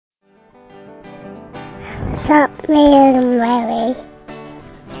Stop me and Mary.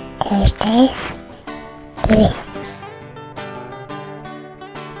 Totus.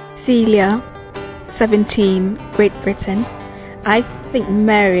 Celia, 17, Great Britain. I think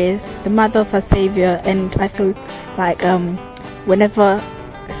Mary is the mother of our Savior, and I feel like whenever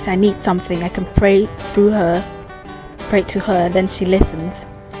I need something, I can pray through her, pray to her, and then she listens,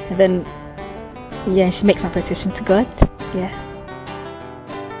 and then she makes my petition to God. Yeah.